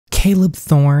Caleb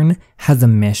Thorn has a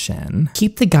mission.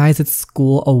 Keep the guys at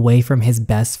school away from his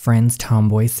best friend's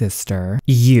tomboy sister,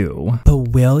 you. But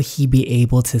will he be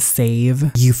able to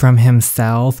save you from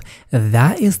himself?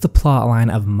 That is the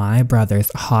plotline of My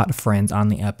Brother's Hot Friends on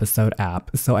the episode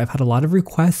app. So I've had a lot of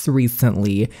requests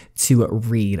recently to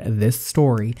read this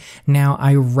story. Now,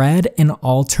 I read an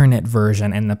alternate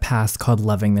version in the past called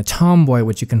Loving the Tomboy,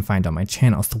 which you can find on my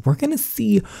channel. So we're gonna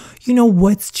see,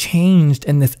 what's changed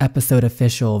in this episode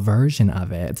official version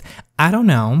of it. I don't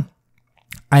know.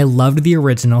 I loved the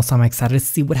original, so I'm excited to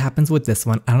see what happens with this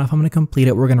one. I don't know if I'm going to complete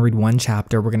it. We're going to read one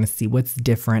chapter. We're going to see what's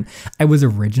different. I was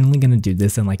originally going to do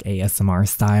this in like ASMR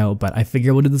style, but I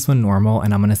figure we'll do this one normal,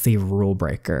 and I'm going to save Rule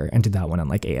Breaker and do that one in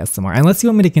like ASMR. Unless you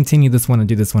want me to continue this one and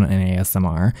do this one in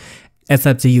ASMR. It's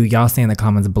up to you. Y'all say in the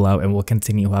comments below and we'll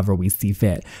continue however we see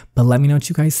fit. But let me know what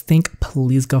you guys think.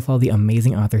 Please go follow the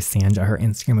amazing author Sandra. Her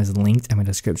Instagram is linked in my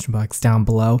description box down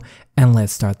below. And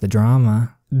let's start the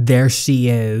drama. There she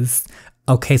is.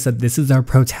 Okay, so this is our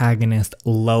protagonist,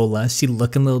 Lola. She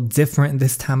looking a little different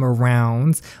this time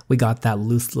around. We got that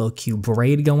loose little cute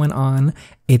braid going on.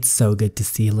 It's so good to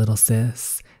see you, little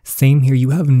sis. Same here.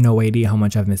 You have no idea how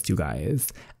much I've missed you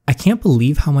guys. I can't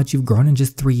believe how much you've grown in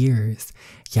just 3 years.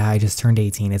 Yeah, I just turned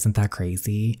 18. Isn't that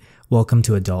crazy? Welcome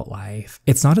to adult life.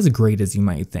 It's not as great as you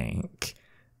might think.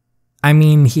 I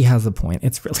mean, he has a point.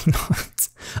 It's really not.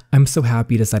 I'm so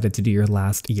happy you decided to do your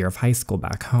last year of high school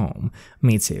back home.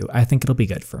 Me too. I think it'll be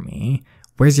good for me.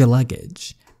 Where's your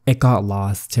luggage? It got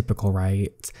lost. Typical,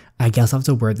 right? I guess I'll have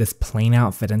to wear this plain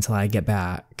outfit until I get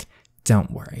back.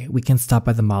 Don't worry. We can stop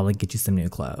by the mall and get you some new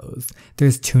clothes.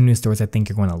 There's 2 new stores I think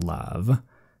you're going to love.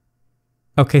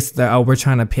 Okay, so we're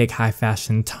trying to pick high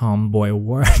fashion tomboy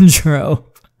wardrobe.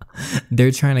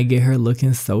 They're trying to get her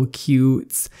looking so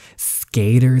cute.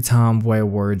 Skater tomboy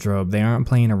wardrobe. They aren't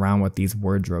playing around with these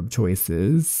wardrobe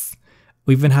choices.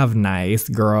 We even have nice.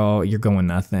 Girl, you're going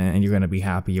nothing and you're going to be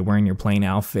happy. You're wearing your plain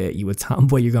outfit. You a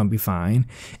tomboy, you're going to be fine.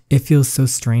 It feels so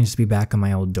strange to be back in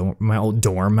her old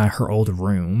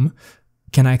room.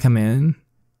 Can I come in?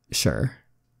 Sure.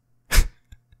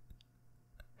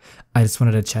 I just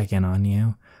wanted to check in on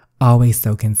you. Always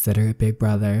so considerate, big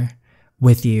brother.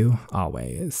 With you,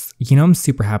 always. I'm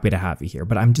super happy to have you here,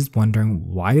 but I'm just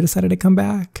wondering why you decided to come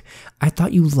back. I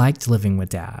thought you liked living with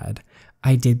Dad.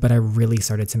 I did, but I really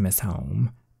started to miss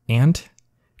home. And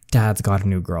Dad's got a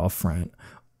new girlfriend.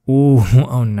 Ooh,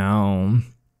 oh no.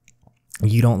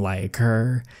 You don't like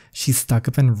her? She's stuck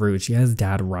up and rude. She has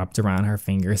Dad wrapped around her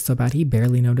finger so bad he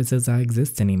barely notices I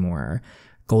exist anymore.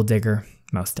 Gold digger,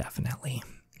 most definitely.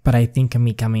 But I think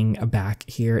me coming back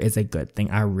here is a good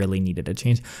thing. I really needed a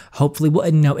change. Hopefully,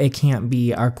 well, no, it can't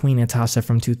be our Queen Natasha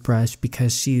from Toothbrush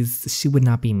because she would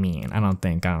not be mean. I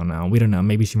don't know. We don't know.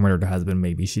 Maybe she murdered her husband.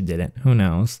 Maybe she didn't. Who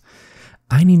knows?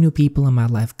 I need new people in my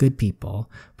life. Good people.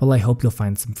 Well, I hope you'll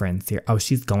find some friends here. Oh,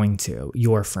 she's going to.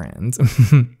 Your friends.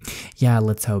 Yeah,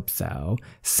 let's hope so.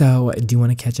 So, do you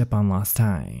want to catch up on lost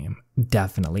time?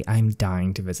 Definitely. I'm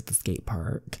dying to visit the skate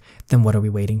park. Then what are we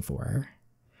waiting for?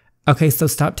 Okay, so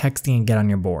stop texting and get on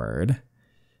your board.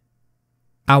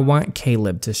 I want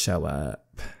Caleb to show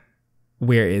up.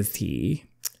 Where is he?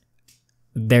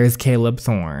 There's Caleb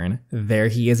Thorn. There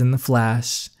he is in the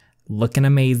flesh. Looking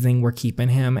amazing. We're keeping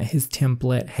him at his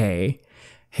template. Hey,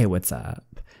 what's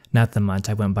up? Nothing much.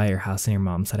 I went by your house and your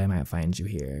mom said I might find you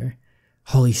here.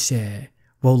 Holy shit.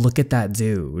 Well, look at that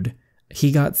dude.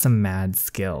 He got some mad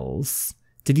skills.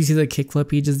 Did you see the kickflip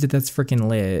he just did? That's freaking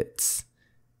lit.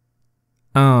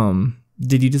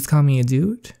 Did you just call me a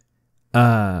dude?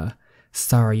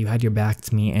 Sorry, you had your back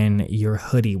to me and your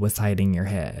hoodie was hiding your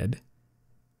head.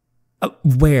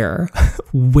 Where?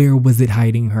 Where was it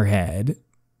hiding her head?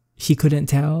 He couldn't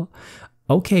tell?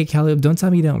 Okay, Caleb, don't tell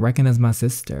me you don't recognize my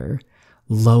sister.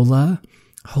 Lola?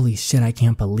 Holy shit, I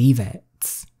can't believe it.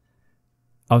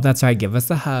 Oh, that's right, give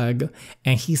us a hug.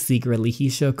 And he's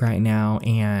shook right now,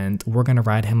 and we're gonna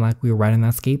ride him like we were riding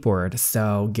that skateboard.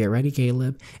 So get ready,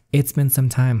 Caleb. It's been some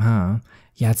time, huh?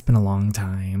 Yeah, it's been a long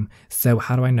time. So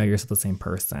how do I know you're still the same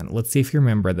person? Let's see if you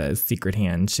remember the secret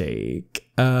handshake.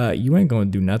 You ain't gonna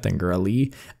do nothing,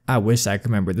 girly. I wish I could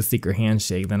remember the secret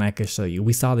handshake, then I could show you.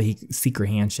 We saw the secret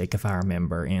handshake, if I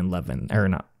remember, in Loving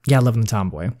the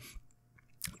Tomboy.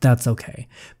 That's okay.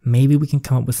 Maybe we can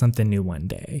come up with something new one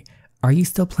day. Are you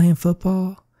still playing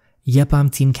football? Yep,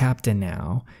 I'm team captain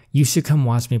now. You should come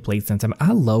watch me play sometime.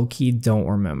 I low-key don't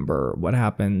remember what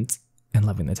happened in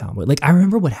Loving the Tomboy. Like, I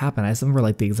remember what happened. I just remember,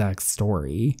 like, the exact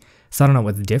story. So I don't know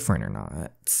what's different or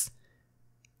not.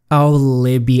 Oh,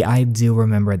 Libby, I do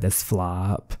remember this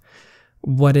flop.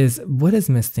 What is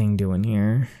Miss Thing doing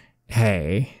here?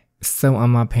 Hey, so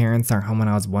my parents aren't home and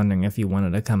I was wondering if you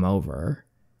wanted to come over.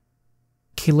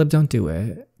 Caleb, don't do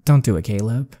it. Don't do it,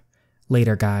 Caleb.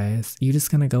 Later, guys. You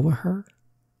just gonna go with her?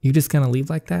 You just gonna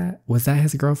leave like that? Was that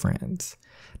his girlfriend?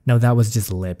 No, that was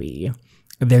just Libby.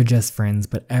 They're just friends,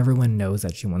 but everyone knows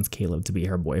that she wants Caleb to be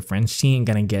her boyfriend. She ain't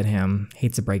gonna get him.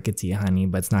 Hate to break it to you, honey,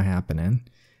 but it's not happening.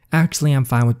 Actually, I'm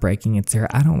fine with breaking it to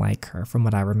her. I don't like her, from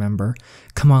what I remember.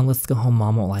 Come on, let's go home.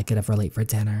 Mom won't like it if we're late for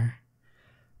dinner.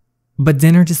 But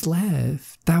dinner just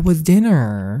left. That was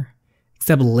dinner.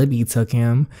 Except Libby took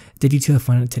him. Did you two have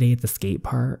fun today at the skate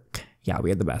park? Yeah, we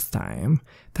had the best time.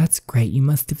 That's great. You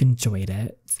must have enjoyed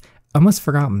it. I almost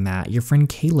forgot, Matt. Your friend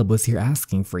Caleb was here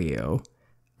asking for you.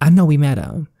 I know, we met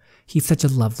him. He's such a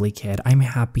lovely kid. I'm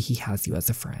happy he has you as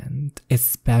a friend,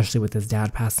 especially with his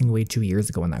dad passing away 2 years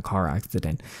ago in that car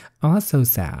accident. Oh, that's so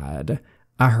sad.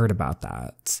 I heard about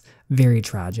that. Very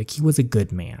tragic. He was a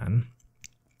good man.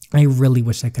 I really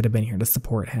wish I could have been here to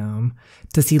support him.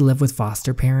 Does he live with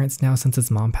foster parents now since his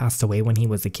mom passed away when he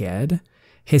was a kid?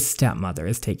 His stepmother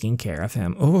is taking care of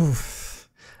him. Oof.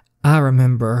 I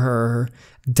remember her.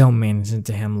 Don't manage it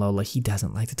to him, Lola. He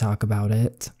doesn't like to talk about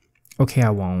it. Okay, I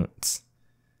won't.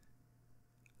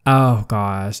 Oh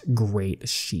gosh, great,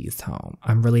 she's home.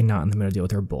 I'm really not in the mood to deal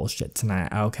with her bullshit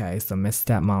tonight. Okay, so Miss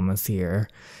Stepmama's here.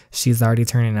 She's already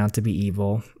turning out to be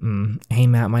evil. Hey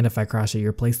Matt, mind if I crash at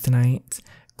your place tonight?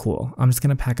 Cool, I'm just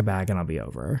gonna pack a bag and I'll be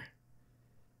over.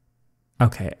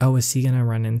 Okay, oh, is she gonna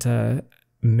run into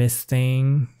Miss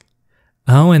Thing?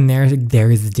 Oh, and there's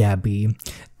Debbie.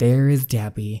 There is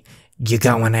Debbie. You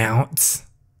going out?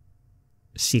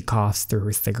 She coughs through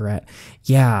her cigarette.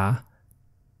 Yeah.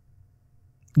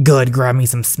 Good, grab me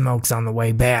some smokes on the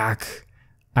way back.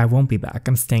 I won't be back.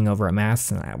 I'm staying over at Mass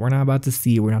tonight. We're not about to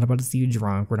see you. We're not about to see you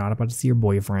drunk. We're not about to see your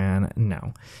boyfriend.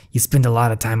 No. You spend a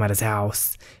lot of time at his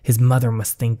house. His mother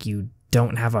must think you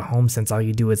don't have a home since all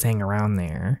you do is hang around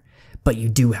there. But you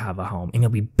do have a home, and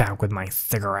you'll be back with my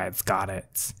cigarettes. Got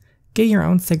it. Get your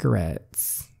own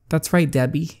cigarettes. That's right,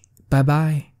 Debbie.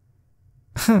 Bye-bye.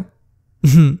 Huh.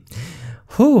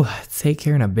 Whew, take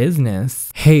care of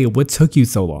business. Hey, what took you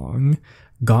so long?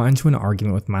 Got into an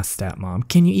argument with my stepmom.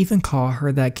 Can you even call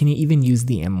her that? Can you even use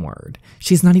the M word?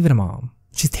 She's not even a mom.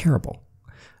 She's terrible.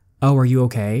 Oh, are you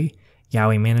okay? Yeah,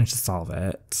 we managed to solve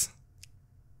it.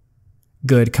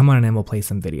 Good, come on and we'll play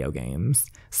some video games.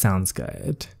 Sounds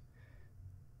good.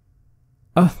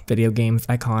 Oh, video games,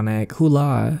 iconic. Who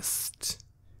lost?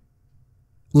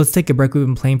 Let's take a break. We've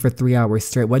been playing for 3 hours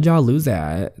straight. What'd y'all lose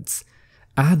at?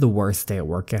 I had the worst day at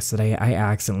work yesterday. I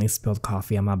accidentally spilled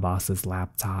coffee on my boss's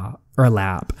laptop. Or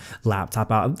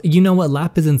laptop. You know what?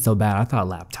 Lap isn't so bad. I thought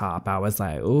laptop. I was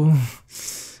like, ooh,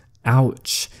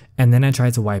 ouch. And then I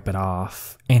tried to wipe it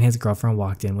off. And his girlfriend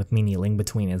walked in with me kneeling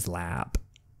between his lap.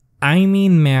 I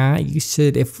mean, Matt, you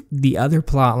should, if the other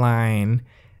plot line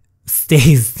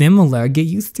stays similar, get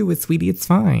used to it, sweetie. It's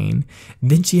fine.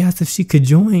 Then she asked if she could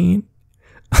join.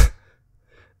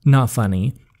 Not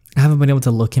funny. I haven't been able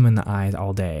to look him in the eyes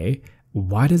all day.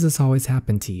 Why does this always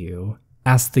happen to you?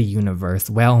 Ask the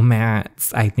universe. Well, Matt,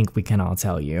 I think we can all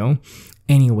tell you.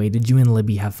 Anyway, did you and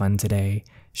Libby have fun today?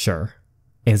 Sure.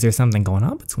 Is there something going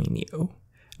on between you?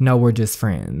 No, we're just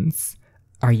friends.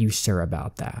 Are you sure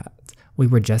about that? We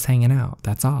were just hanging out,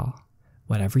 that's all.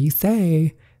 Whatever you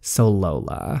say. So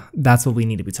Lola, that's what we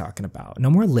need to be talking about.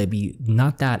 No more Libby,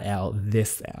 not that L,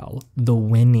 this L. The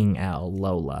winning L,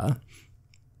 Lola.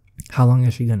 How long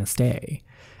is she gonna stay?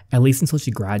 At least until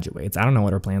she graduates. I don't know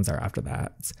what her plans are after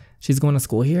that. She's going to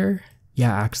school here?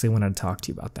 Yeah, I actually wanted to talk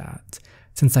to you about that.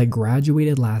 Since I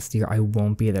graduated last year, I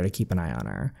won't be there to keep an eye on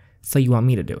her. So you want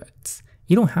me to do it?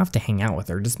 You don't have to hang out with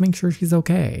her. Just make sure she's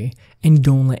okay. And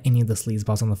don't let any of the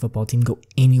sleazeballs on the football team go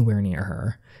anywhere near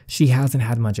her. She hasn't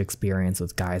had much experience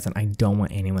with guys, and I don't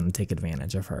want anyone to take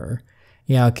advantage of her.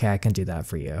 Yeah, okay, I can do that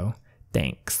for you.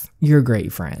 Thanks. You're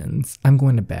great friends. I'm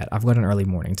going to bed. I've got an early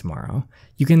morning tomorrow.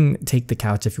 You can take the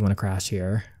couch if you want to crash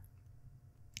here.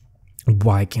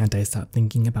 Why can't I stop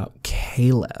thinking about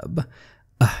Caleb?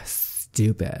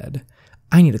 Stupid.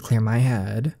 I need to clear my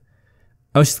head.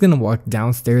 Oh, she's gonna walk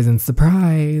downstairs and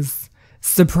surprise.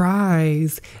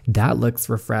 Surprise! That looks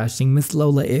refreshing. Miss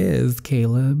Lola is,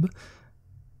 Caleb.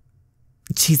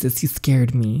 Jesus, you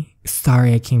scared me.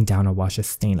 Sorry I came down to wash a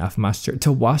stain off my shirt.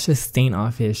 To wash a stain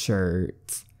off his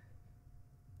shirt.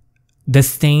 The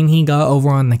stain he got over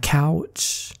on the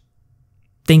couch.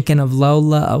 Thinking of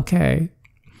Lola? Okay.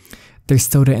 There's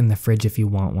soda in the fridge if you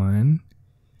want one.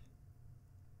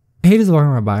 Hey, just walking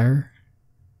right by her.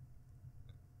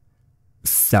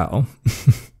 So.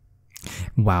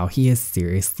 Wow, he is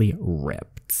seriously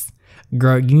ripped.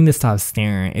 Girl, you need to stop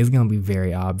staring. It's gonna be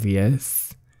very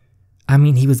obvious. I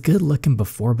mean, he was good looking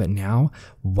before, but now,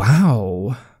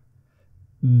 wow.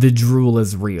 The drool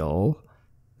is real.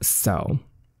 So,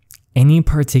 any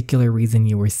particular reason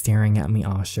you were staring at me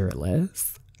all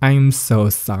shirtless? I'm so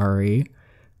sorry.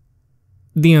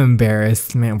 The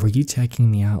embarrassment. Were you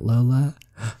checking me out, Lola?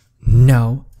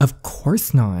 No, of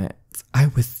course not. I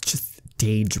was just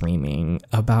daydreaming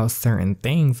about certain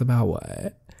things. About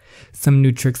what? Some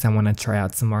new tricks I want to try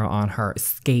out tomorrow on her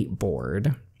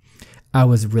skateboard. I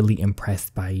was really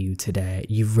impressed by you today.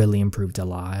 You've really improved a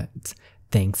lot.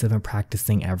 Thanks, I've been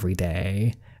practicing every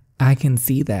day. I can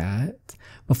see that.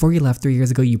 Before you left 3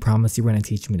 years ago, you promised you were going to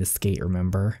teach me to skate,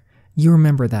 remember? You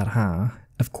remember that, huh?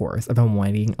 Of course, I've been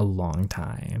waiting a long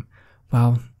time.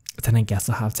 Well, then I guess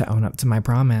I'll have to own up to my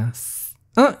promise.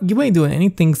 You ain't doing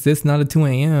anything, sis, not at 2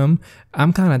 a.m.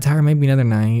 I'm kind of tired, maybe another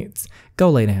night. Go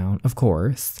lay down, of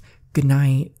course. Good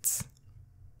night.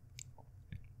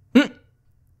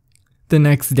 The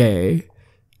next day.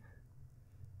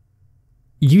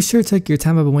 You sure took your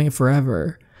time. I've been waiting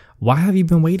forever. Why have you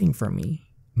been waiting for me?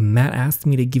 Matt asked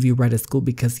me to give you a ride to school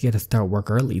because he had to start work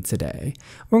early today.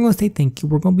 We're going to say thank you.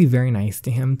 We're going to be very nice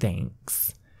to him.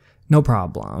 Thanks. No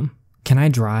problem. Can I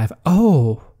drive?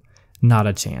 Oh, not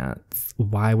a chance.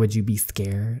 Why would you be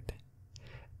scared?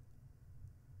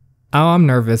 Oh, I'm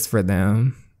nervous for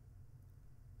them.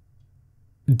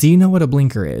 Do you know what a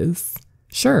blinker is?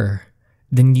 Sure.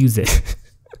 Then use it.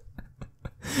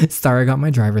 Sorry, I got my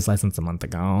driver's license a month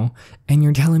ago. And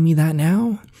you're telling me that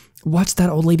now? Watch that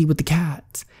old lady with the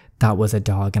cat. That was a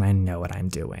dog and I know what I'm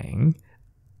doing.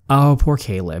 Oh, poor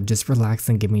Caleb. Just relax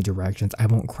and give me directions. I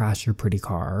won't crash your pretty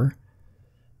car.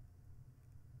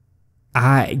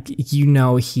 You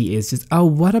know he is just... Oh,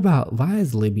 why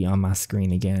is Libby on my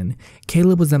screen again?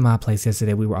 Caleb was at my place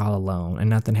yesterday. We were all alone and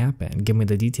nothing happened. Give me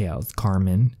the details,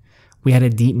 Carmen. We had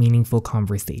a deep, meaningful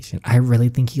conversation. I really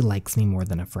think he likes me more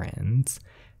than a friend.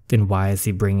 Then why is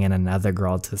he bringing another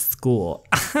girl to school?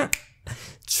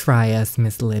 Try us,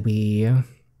 Miss Libby.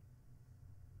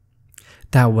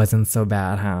 That wasn't so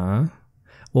bad, huh?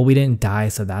 Well, we didn't die,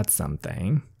 so that's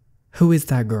something. Who is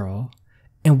that girl?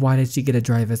 And why did she get to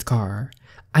drive his car?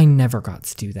 I never got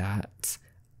to do that.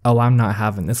 Oh, I'm not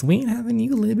having this. We ain't having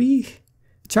you, Libby.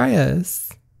 Try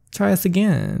us. Try us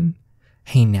again.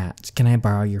 Hey, Natch, can I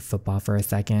borrow your football for a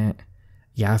second?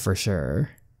 Yeah, for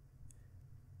sure.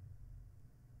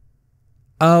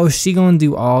 Oh, she gonna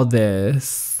do all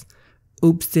this.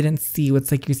 Oops, didn't see you.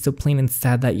 It's like you're so plain and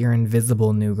sad that you're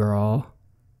invisible, new girl.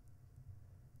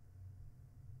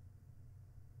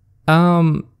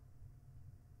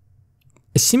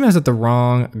 She messed with the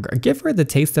wrong... Give her the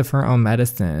taste of her own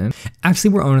medicine. Actually,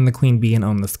 we're owning the queen bee and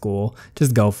own the school.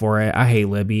 Just go for it. I hate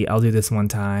Libby. I'll do this one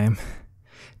time.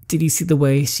 Did you see the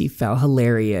way she fell?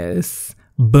 Hilarious.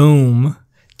 Boom.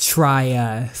 Try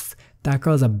us. That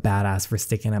girl's a badass for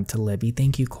sticking up to Libby.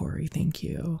 Thank you, Corey. Thank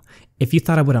you. If you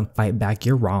thought I wouldn't fight back,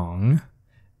 you're wrong.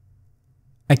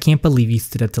 I can't believe you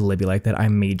stood up to Libby like that.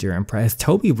 I'm major impressed.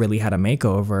 Toby really had a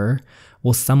makeover.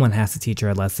 Well, someone has to teach her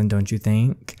a lesson, don't you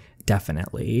think?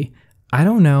 Definitely. I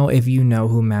don't know if you know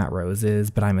who Matt Rose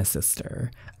is, but I'm his sister.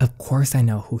 Of course I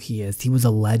know who he is. He was a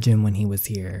legend when he was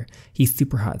here. He's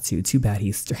super hot too. Too bad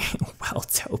he's straight. Well,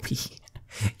 Toby,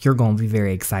 you're going to be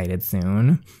very excited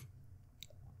soon.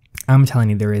 I'm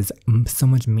telling you, there is so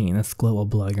much meat in this school will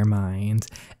blow your mind.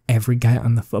 Every guy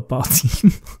on the football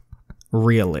team.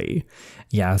 Really?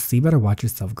 Yeah, so you better watch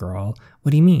yourself, girl. What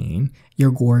do you mean?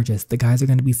 You're gorgeous. The guys are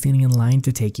going to be standing in line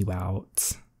to take you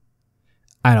out.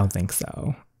 I don't think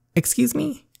so. Excuse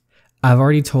me? I've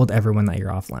already told everyone that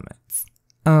you're off limits.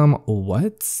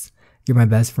 What? You're my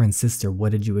best friend's sister.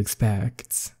 What did you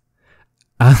expect?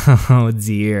 Oh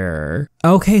dear.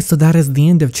 Okay, so that is the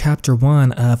end of chapter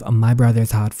 1 of My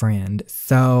Brother's Hot Friend.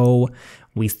 So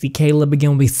we see Caleb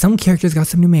again. Some characters got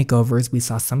some new makeovers. We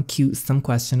saw some cute, some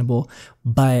questionable,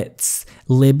 but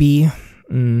Libby,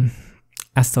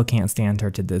 I still can't stand her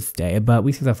to this day, but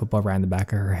we see the football right in the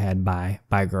back of her head. Bye.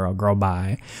 Bye, girl. Girl,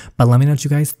 bye. But let me know what you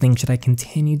guys think. Should I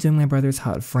continue doing My Brother's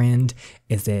Hot Friend?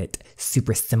 Is it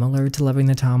super similar to Loving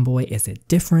the Tomboy? Is it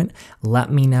different? Let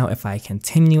me know if I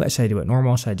continue. Should I do it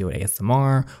normal? Should I do it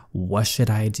ASMR? What should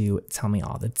I do? Tell me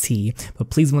all the tea.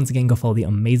 But please, once again, go follow the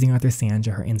amazing author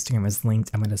Sandra. Her Instagram is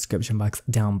linked in my description box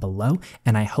down below.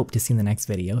 And I hope to see you in the next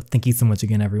video. Thank you so much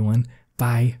again, everyone.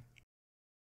 Bye.